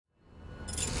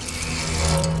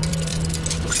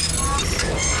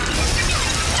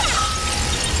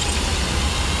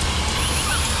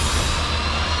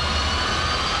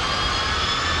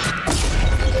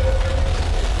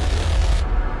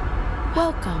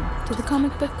Welcome to the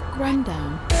Comic Book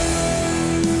Rundown.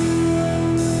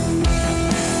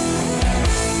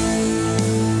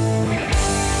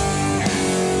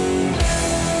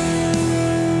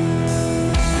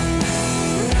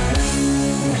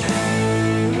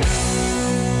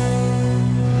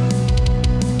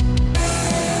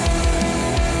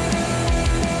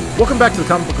 Welcome back to the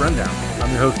Comic Book Rundown.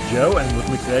 I'm your host, Joe, and with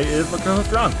me today is my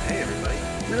co-host, Ron. Hey, everybody.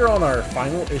 We're on our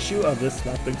final issue of this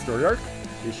Swamp Thing story arc,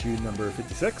 issue number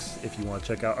 56. If you want to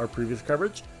check out our previous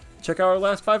coverage, check out our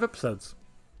last 5 episodes.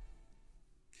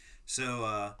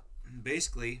 So,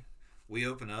 basically, we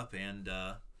open up and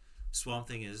Swamp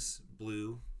Thing is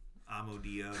blue.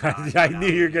 Amodio. I knew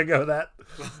you were going to go with that.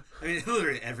 Well, I mean,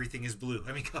 literally everything is blue.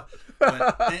 I mean,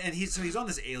 and he's on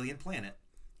this alien planet.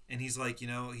 And he's like,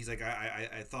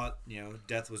 I thought,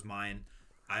 death was mine.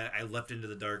 I leapt into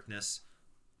the darkness,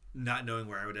 not knowing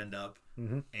where I would end up.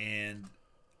 Mm-hmm. And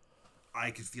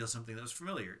I could feel something that was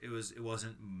familiar. It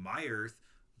wasn't my Earth,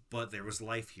 but there was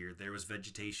life here. There was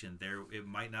vegetation. It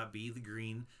might not be the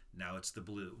green. Now it's the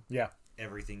blue. Yeah.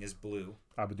 Everything is blue.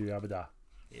 Abadu Abada.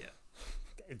 Yeah.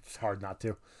 It's hard not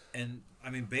to. And I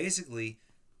mean, basically,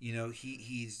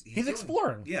 he's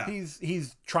exploring. Yeah.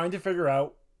 He's trying to figure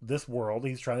out this world.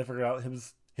 He's trying to figure out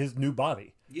his new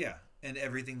body. Yeah. And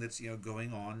everything that's,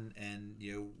 going on, and,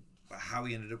 how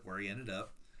he ended up where he ended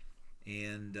up.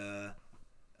 And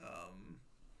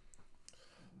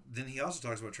then he also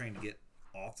talks about trying to get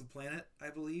off the planet, I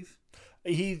believe.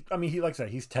 He like I said,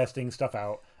 he's testing stuff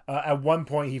out. At one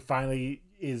point, he finally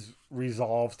is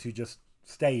resolved to just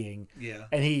staying. Yeah.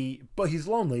 But he's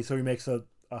lonely, so he makes a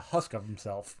husk of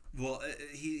himself. Well,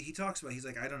 he talks about, he's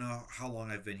like, I don't know how long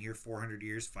I've been here, 400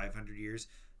 years, 500 years.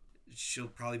 She'll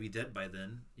probably be dead by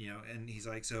then, and he's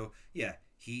like, so yeah,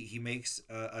 he makes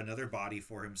another body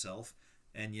for himself,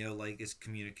 and, is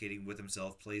communicating with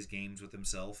himself, plays games with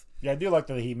himself. Yeah, I do like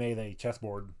that he made a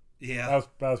chessboard. Yeah.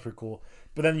 That was pretty cool.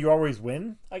 But then you always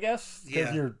win, I guess,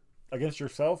 because you're against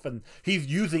yourself, and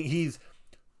he's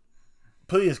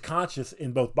putting his conscious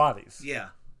in both bodies. Yeah.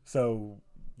 So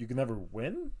you can never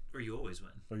win? Or you always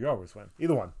win. Or you always win.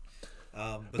 Either one.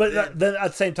 But then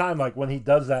at the same time, like when he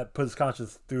does that, put his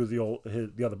conscious through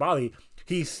the other body,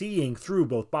 he's seeing through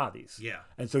both bodies. Yeah.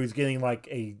 And so he's getting like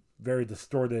a very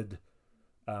distorted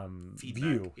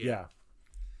view. Yeah.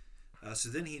 So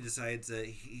then he decides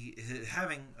that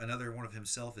having another one of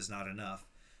himself is not enough.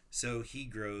 So he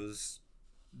grows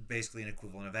basically an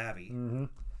equivalent of Abby. Mm-hmm.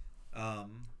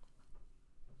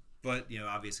 But,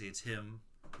 obviously it's him,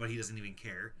 but he doesn't even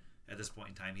care at this point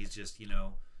in time. He's just,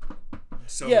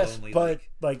 so lonely. But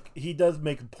like he does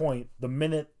make a point. The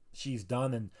minute she's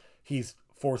done and he's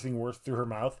forcing words through her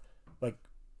mouth, like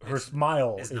her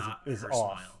smile is her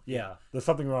off. Smile. Yeah, there's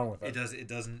something wrong with it. It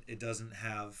doesn't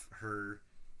have her,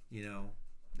 and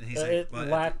he's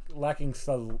lacking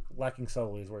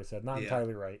subtly is what he said. Not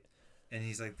entirely right. And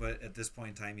he's like, but at this point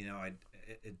in time,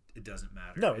 it doesn't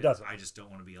matter. No, it doesn't. I just don't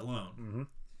want to be alone. Mm-hmm.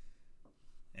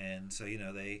 And so,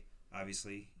 they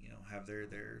obviously, have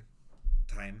their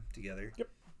time together. Yep.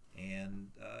 And,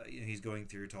 he's going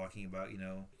through talking about,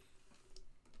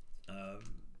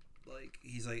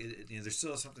 he's like, there's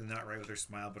still something not right with her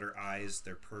smile, but her eyes,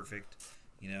 they're perfect,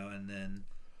 and then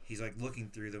he's like looking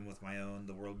through them with my own,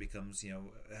 the world becomes,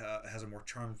 has a more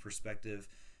charming perspective.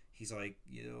 He's like,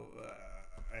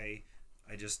 I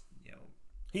just,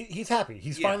 he's happy.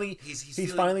 He's feeling,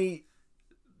 finally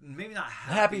maybe not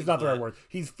happy is not the right word.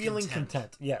 He's feeling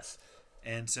content. Yes.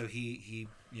 And so he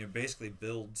basically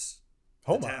builds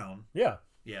Homa. the town. Yeah.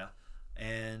 Yeah.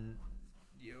 And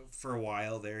for a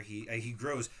while there he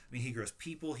grows. I mean, he grows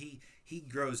people. He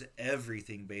grows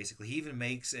everything basically. He even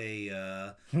makes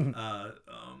a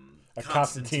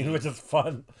Constantine, which is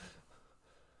fun.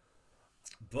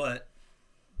 But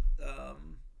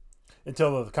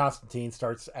until the Constantine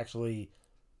starts actually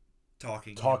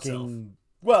talking himself.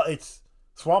 Well, it's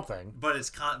Swamp Thing. But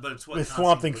it's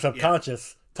Swamp Thing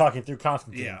subconscious talking through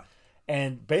Constantine. Yeah.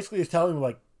 And basically he's telling him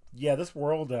like, yeah, this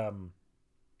world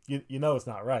you know it's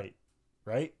not right?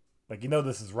 Like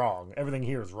this is wrong. Everything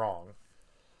here is wrong.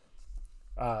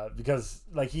 Because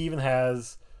like he even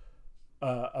has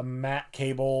a Matt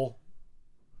Cable.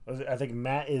 I think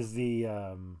Matt is the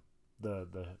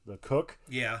cook.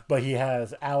 Yeah. But he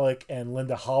has Alec and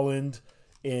Linda Holland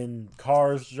in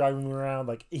cars driving him around.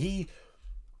 Like he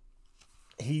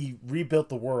rebuilt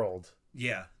the world.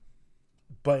 Yeah.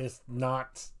 But it's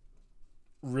not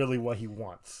really what he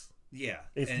wants. Yeah.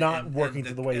 It's not working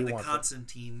to the way he wants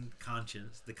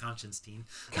the Constantine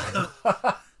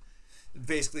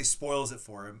basically spoils it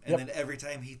for him. And then every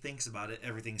time he thinks about it,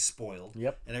 everything's spoiled.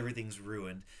 Yep. And everything's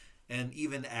ruined. And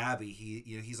even Abby,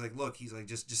 he's like, look, he's like,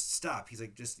 just stop. He's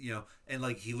like, just, and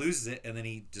like he loses it, and then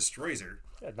he destroys her.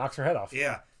 Yeah, knocks her head off.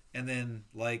 Yeah, and then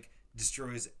like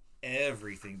destroys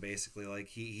everything basically. Like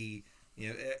he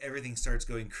everything starts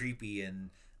going creepy and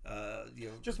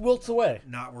just wilts away,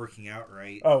 not working out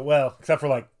right. Oh well, except for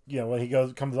like when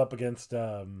he comes up against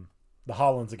the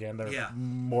Hollands again, they're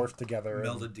morphed together,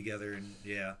 melded together, and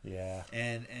yeah.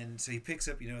 And so he picks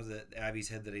up the Abby's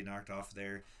head that he knocked off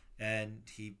there, and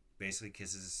he basically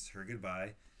kisses her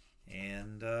goodbye,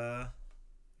 and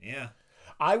yeah.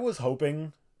 I was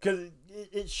hoping, because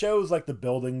it shows like the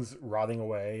buildings rotting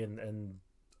away and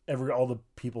all the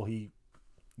people he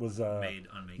was made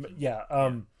unmaking. Yeah.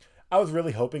 I was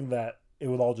really hoping that it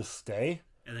would all just stay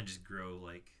and then just grow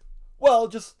like. Well,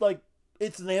 just like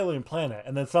it's an alien planet,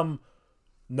 and then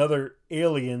another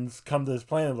aliens come to this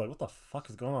planet and like, what the fuck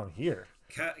is going on here?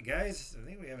 Guys, I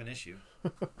think we have an issue.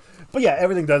 But yeah,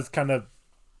 everything does kind of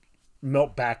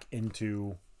melt back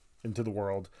into the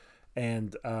world,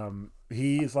 and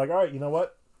he's like, all right, you know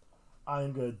what?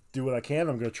 I'm gonna do what I can.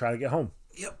 I'm gonna try to get home.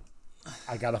 Yep.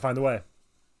 I gotta find a way.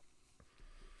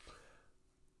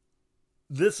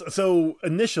 So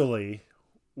initially,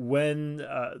 when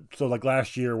like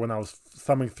last year when I was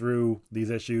thumbing through these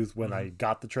issues, when I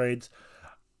got the trades,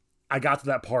 I got to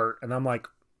that part and I'm like,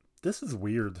 this is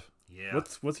weird. Yeah.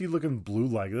 What's he looking blue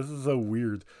like? This is so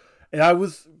weird. And I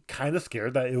was kind of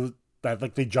scared that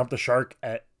like they jumped the shark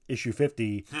at issue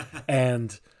 50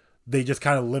 and they just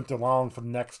kind of limped along for the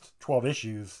next 12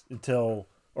 issues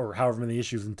or however many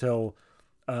issues until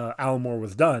Alan Moore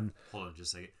was done. Hold on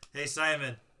just a second. Hey,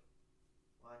 Simon.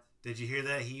 What? Did you hear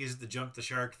that? He used the jump the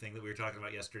shark thing that we were talking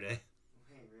about yesterday.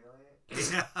 Wait, really?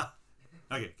 Yeah.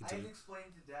 Okay, continue. I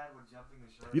explained to Dad what jumping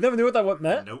the shark. You never knew what that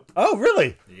meant? Nope. Oh,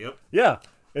 really? Yep. Yeah.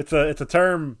 It's a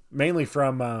term mainly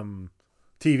from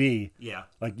TV. Yeah.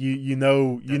 Like so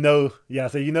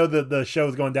the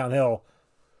show's going downhill.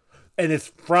 And it's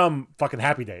from fucking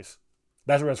Happy Days.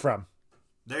 That's where it's from.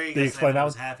 There you go. Explain that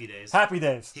was Happy Days. Happy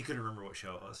Days. He couldn't remember what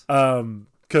show it was.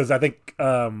 Because I think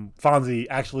Fonzie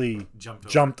actually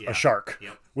jumped a shark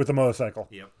with a motorcycle.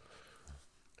 Yep.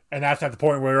 And that's at the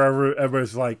point where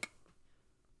everybody's like,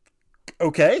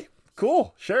 okay,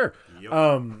 cool, sure. Yep.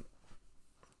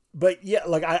 But yeah,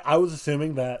 like I was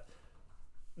assuming that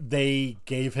they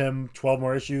gave him 12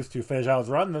 more issues to finish out his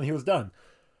run, and then he was done.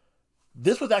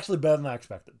 This was actually better than I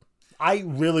expected. I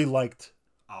really liked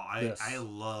this. I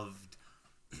loved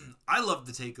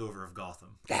the takeover of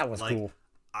Gotham. That was cool.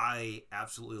 I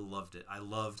absolutely loved it. I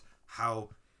loved how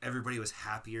everybody was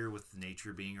happier with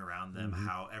nature being around them,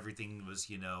 how everything was,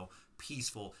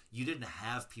 peaceful. You didn't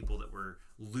have people that were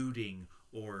looting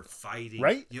or fighting.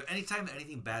 Right? Anytime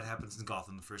anything bad happens in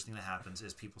Gotham, the first thing that happens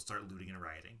is people start looting and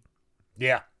rioting.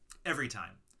 Yeah. Every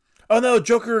time. Oh no,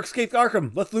 Joker escaped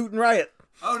Arkham. Let's loot and riot.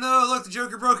 Oh no, look, the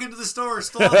Joker broke into the store,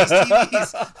 stole all these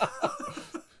TVs.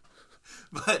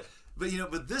 But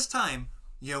this time,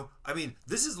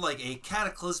 this is like a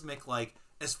cataclysmic, like,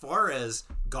 as far as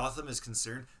Gotham is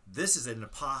concerned, this is an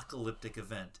apocalyptic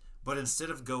event. But instead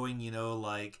of going,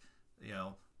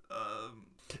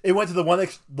 it went to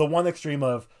the one extreme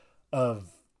of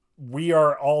we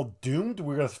are all doomed.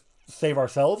 We're gonna save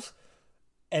ourselves,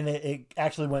 and it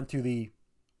actually went to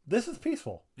this is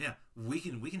peaceful. Yeah, we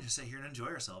can just sit here and enjoy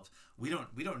ourselves. We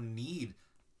don't need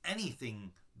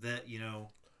anything that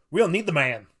We don't need the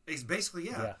man. It's basically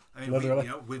yeah. I mean,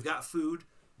 we've got food,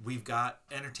 we've got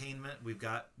entertainment, we've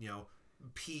got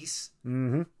peace.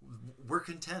 Mm-hmm. We're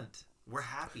content. We're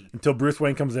happy. Until Bruce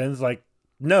Wayne comes in, it's like,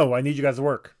 no, I need you guys to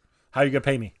work. How are you gonna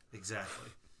pay me? Exactly.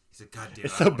 He said, "God damn it."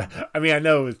 It's so bad. I mean, I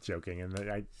know it's joking, and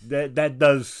that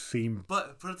does seem.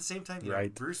 But at the same time,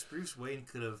 right. Bruce Wayne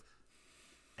could have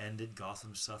ended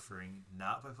Gotham's suffering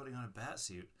not by putting on a bat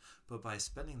suit, but by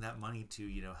spending that money to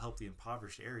help the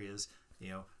impoverished areas.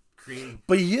 Creating.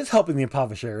 But he is helping the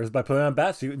impoverished areas by putting on a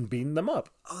bat suit and beating them up.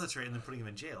 Oh, that's right, and then putting them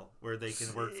in jail where they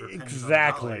can work for pennies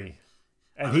exactly. on the dollar.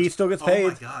 And he still gets paid. Oh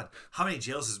my God! How many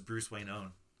jails does Bruce Wayne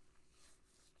own?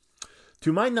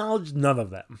 To my knowledge, none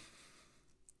of them.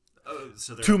 Oh,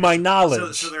 so to my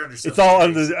knowledge, so they're under. It's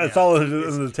all under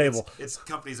the table. It's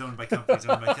companies owned by companies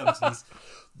owned by companies.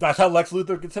 That's how Lex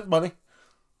Luthor gets his money.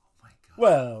 Oh my God!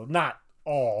 Well, not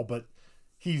all, but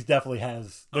he definitely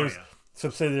has. There's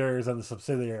subsidiaries and the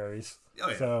subsidiaries. Oh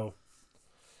yeah. So,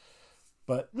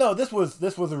 but no, this was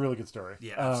a really good story.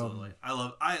 Yeah, absolutely.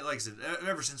 Like I said,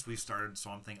 ever since we've started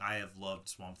Swamp Thing, I have loved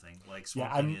Swamp Thing. Like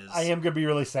Swamp Thing is. I am gonna be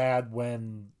really sad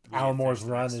when Alan Moore's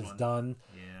run is done.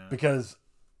 Yeah. Because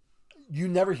you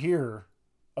never hear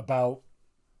about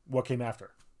what came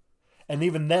after, and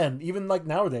even then, even like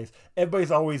nowadays,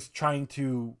 everybody's always trying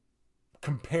to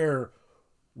compare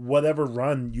whatever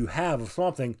run you have of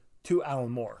Swamp Thing to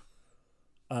Alan Moore.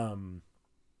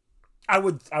 I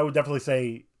would definitely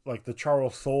say like the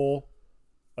Charles Soule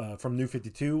from New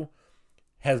 52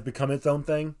 has become its own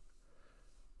thing,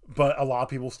 but a lot of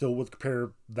people still would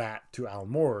compare that to Alan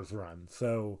Moore's run.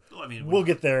 So Well, I mean, we'll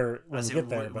get there when I we say get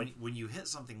there. But when you hit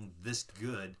something this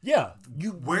good, yeah,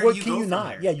 where what do you can go you from not?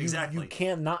 there? Yeah, Exactly. you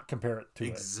can't not compare it to it,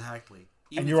 exactly.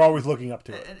 and you're always looking up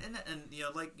to it.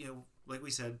 And like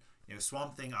we said,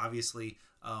 Swamp Thing obviously,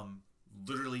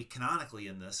 literally canonically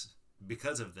in this,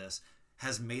 because of this,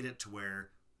 has made it to where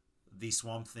the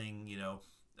Swamp Thing,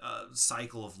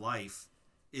 cycle of life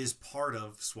is part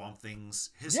of Swamp Thing's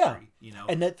history.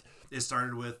 And that It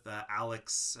started with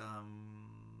Alex.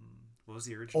 What was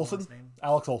the original Olsen, one's name?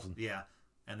 Alex Olsen. Yeah,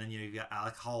 and then you got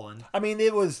Alec Holland. I mean,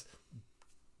 it was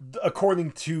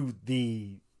according to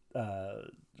the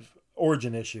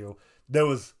origin issue. There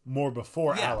was more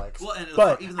before Yeah. Alex, Well, and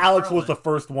but even the Alex was Parliament- the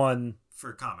first one.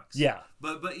 For comics, Yeah,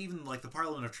 but even like the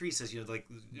Parliament of Trees says, eventually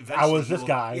I was you this will-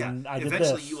 guy, yeah, and I did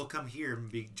eventually this. you will come here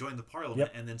and join the Parliament,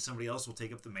 Yep. and then somebody else will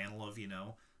take up the mantle of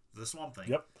the Swamp Thing.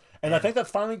 Yep. And I think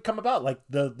that's finally come about. Like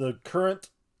the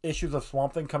current issues of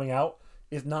Swamp Thing coming out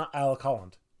is not Alec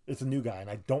Holland. It's a new guy, and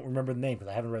I don't remember the name because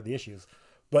I haven't read the issues.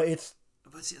 But it's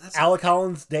But see, that's Alec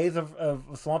Holland's days of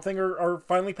Swamp Thing are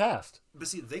finally past. But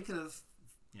see, they could have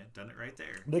done it right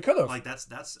there. They could have. Like that's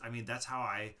how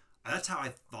I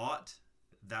thought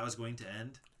that was going to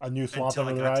end. A new Swamp until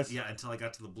Thing I with got eyes. to, until I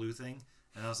got to the blue thing,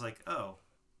 and I was like, oh,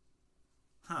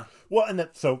 huh. Well, and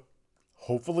that, so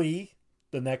hopefully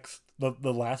the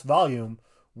last volume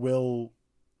will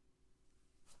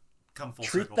Come full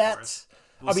treat circle that. for us.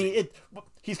 I mean,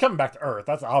 he's coming back to Earth.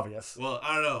 That's obvious. Well,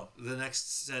 I don't know. The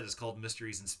next set is called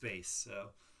Mysteries in Space, so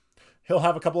He'll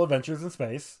have a couple adventures in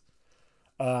space.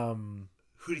 who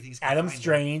do you think is gonna Adam find him?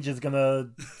 Strange is gonna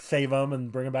save him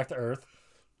and bring him back to Earth.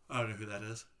 I don't know who that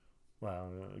is.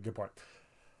 Well, good point.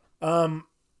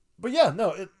 But yeah,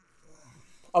 no,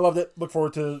 I loved it. Look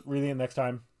forward to reading it next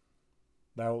time.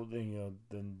 That'll then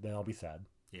I'll be sad.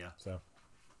 Yeah. So,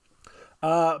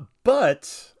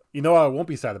 but what I won't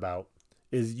be sad about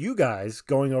is you guys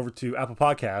going over to Apple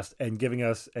Podcast and giving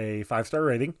us a 5-star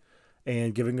rating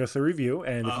and giving us a review.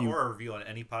 And if you or a review on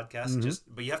any podcast,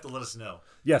 but you have to let us know.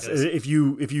 yes, because- if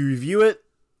you review it,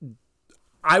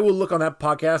 I will look on that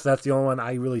podcast. That's the only one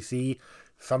I really see.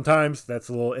 Sometimes that's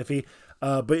a little iffy.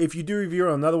 But if you do review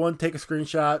on another one, take a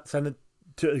screenshot, send it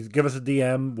to, give us a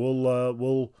DM.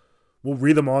 We'll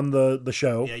read them on the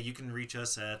show. Yeah, you can reach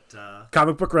us at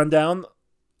Comic Book Rundown.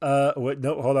 Wait,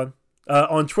 no, hold on.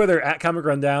 On Twitter at Comic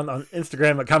Rundown, on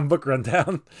Instagram at Comic Book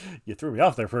Rundown. You threw me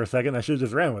off there for a second. I should have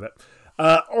just ran with it.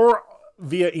 Or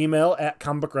via email at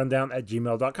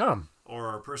comicbookrundown@gmail.com. or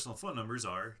our personal phone numbers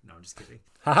are I'm just kidding.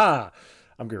 Haha.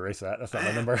 I'm going to erase that. That's not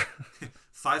my number.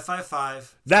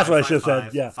 555. That's what I should have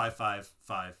said, yeah.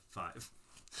 5555.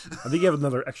 I think you have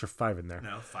another extra 5 in there.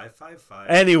 No, 555.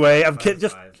 Anyway, I'm kidding.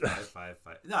 Just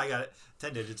 555. No, I got it.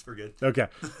 10 digits. We're good. okay.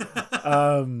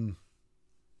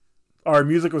 Our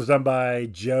music was done by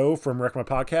Joe from Wreck My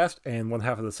Podcast and one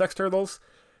half of the Sex Turtles.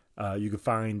 You can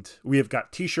find we have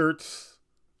got T-shirts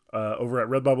over at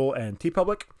Redbubble and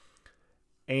TeePublic,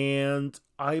 and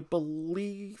I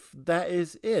believe that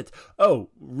is it. Oh,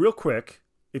 real quick,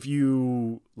 if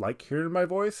you like hearing my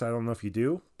voice, I don't know if you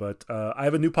do, but I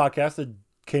have a new podcast that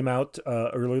came out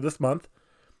earlier this month.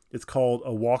 It's called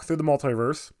A Walk Through the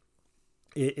Multiverse.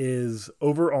 It is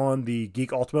over on the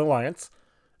Geek Ultimate Alliance.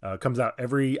 Comes out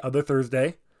every other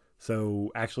Thursday.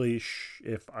 So actually,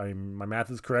 if my math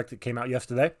is correct, it came out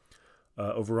yesterday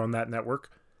over on that network.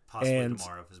 Possibly And-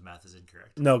 tomorrow if his math is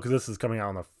incorrect. No, because this is coming out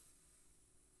on a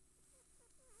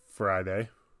Friday.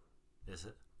 Is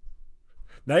it?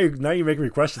 Now you're making me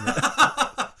question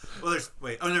that. Well,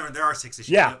 there are 6 issues.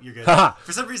 Yeah. Yep, you're good. Haha.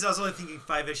 For some reason, I was only thinking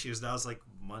 5 issues, and I was like,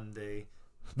 Monday.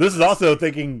 This is also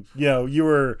thinking, you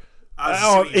were I was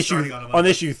on assuming issue starting on a Monday.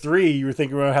 issue 3. You were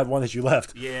thinking we only had one issue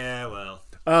left. Yeah, well.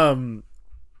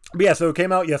 But yeah, so it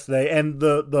came out yesterday, and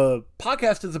the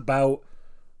podcast is about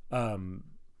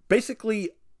basically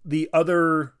the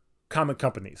other comic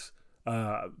companies.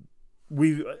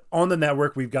 We on the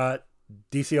network we've got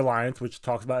DC Alliance, which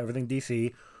talks about everything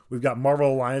DC. We've got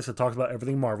Marvel Alliance that talks about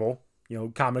everything Marvel.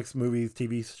 Comics, movies,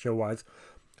 TV show wise.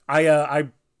 I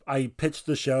pitched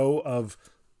the show of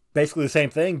basically the same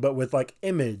thing, but with like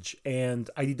Image and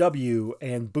IDW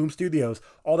and Boom Studios,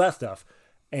 all that stuff,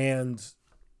 and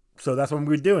so that's what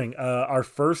we're doing. Our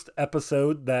first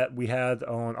episode that we had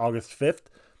on August 5th.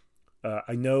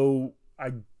 I know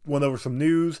I went over some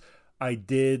news. I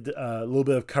did a little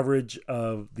bit of coverage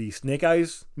of the Snake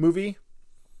Eyes movie.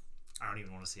 I don't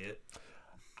even want to see it.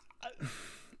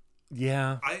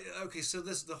 Yeah. So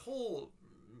the whole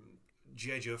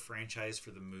G.I. Joe franchise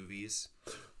for the movies.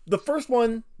 The first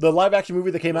one, the live action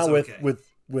movie that came Was out okay. with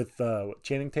what,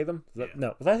 Channing Tatum? Yeah.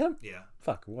 No, was that him? Yeah,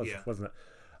 Fuck, it was, Yeah. wasn't it?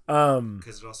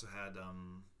 because it also had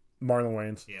Marlon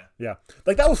Wayans. yeah. Yeah.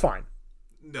 Like, that was fine.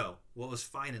 No, what was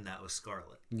fine in that was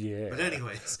Scarlet. Yeah. But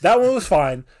anyways, That one was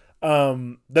fine.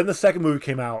 Then the second movie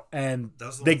came out, and That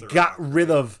was the they one with The got Rock,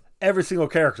 rid of every single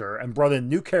character and brought in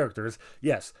new characters.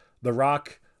 Yes, The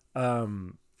Rock.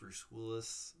 Bruce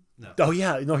Willis. No. Oh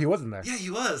yeah, no, he wasn't there. Yeah, he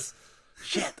was.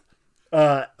 Shit.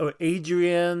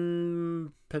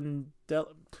 Adrian Pendel,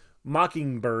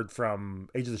 Mockingbird from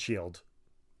Age of the Shield.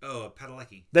 Oh,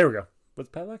 Padalecki. There we go. Was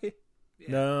it Padalecki? Yeah.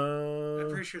 I'm No.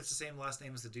 pretty sure it's the same last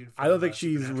name as the dude. From, I don't think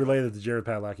she's Supernatural. related to Jared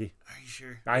Padalecki. Are you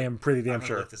sure? I am pretty I'm damn gonna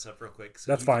sure. look this up real quick.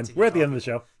 So That's you fine. continue We're at the end of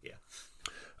the talking. show.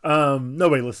 Yeah.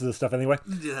 Nobody listens to this stuff anyway.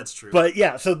 Yeah, that's true. But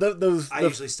yeah, so I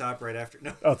usually stop right after.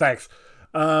 No. Oh, thanks.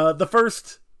 The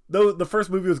first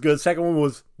movie was good. Second one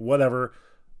was whatever.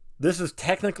 This is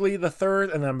technically the third,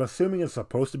 and I'm assuming it's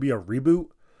supposed to be a reboot.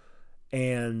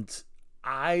 And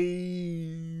I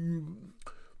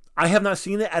have not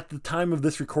seen it at the time of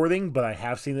this recording, but I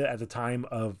have seen it at the time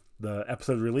of the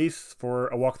episode release for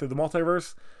A Walk Through the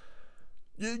Multiverse.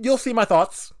 You'll see my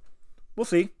thoughts. We'll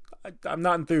see. I'm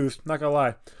not enthused. Not gonna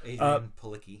lie. Adrian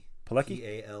Palicki.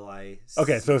 Palicki? Palic.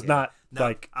 Okay, so it's not No,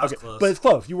 like I was okay, close. but it's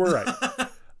close. You were right.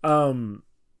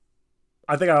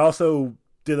 I think I also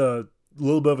did a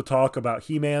little bit of a talk about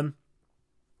He-Man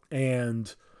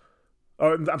and,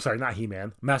 I'm sorry, not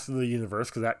He-Man, Master of the Universe,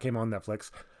 because that came on Netflix.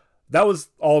 That was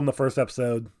all in the first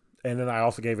episode, and then I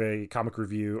also gave a comic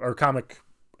review or comic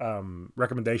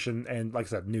recommendation, and like I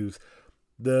said, news.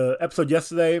 The episode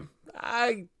yesterday,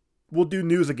 I will do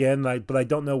news again, but I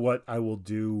don't know what I will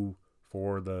do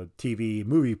for the TV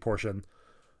movie portion,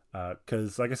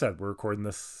 because like I said, we're recording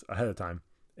this ahead of time,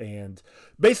 and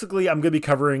basically I'm going to be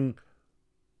covering,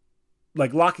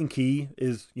 like, Lock and Key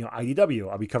is, IDW.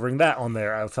 I'll be covering that on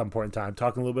there at some point in time,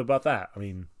 talking a little bit about that. I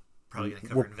mean, Probably gonna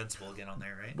cover Invincible again on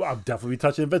there, right? well, I'll definitely be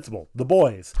touching Invincible, The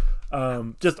Boys,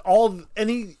 just all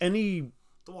any The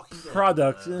Walking Dead.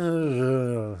 product.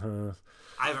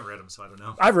 I haven't read them, so I don't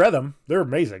know. I've read them; they're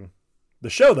amazing. The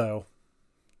show, though,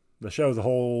 is a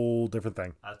whole different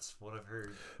thing. That's what I've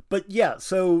heard. But yeah,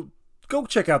 so go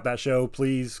check out that show,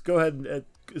 please. Go ahead.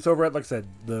 It's over at, like I said,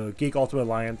 the Geek Ultimate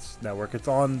Alliance Network. It's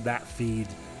on that feed,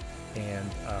 and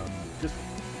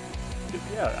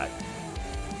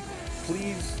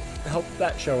please help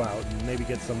that show out and maybe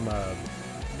get some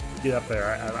get up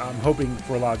there. I'm hoping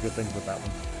for a lot of good things with that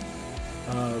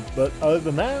one. But other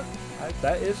than that,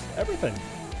 that is everything.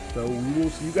 So we will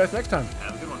see you guys next time.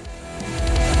 Have a good one.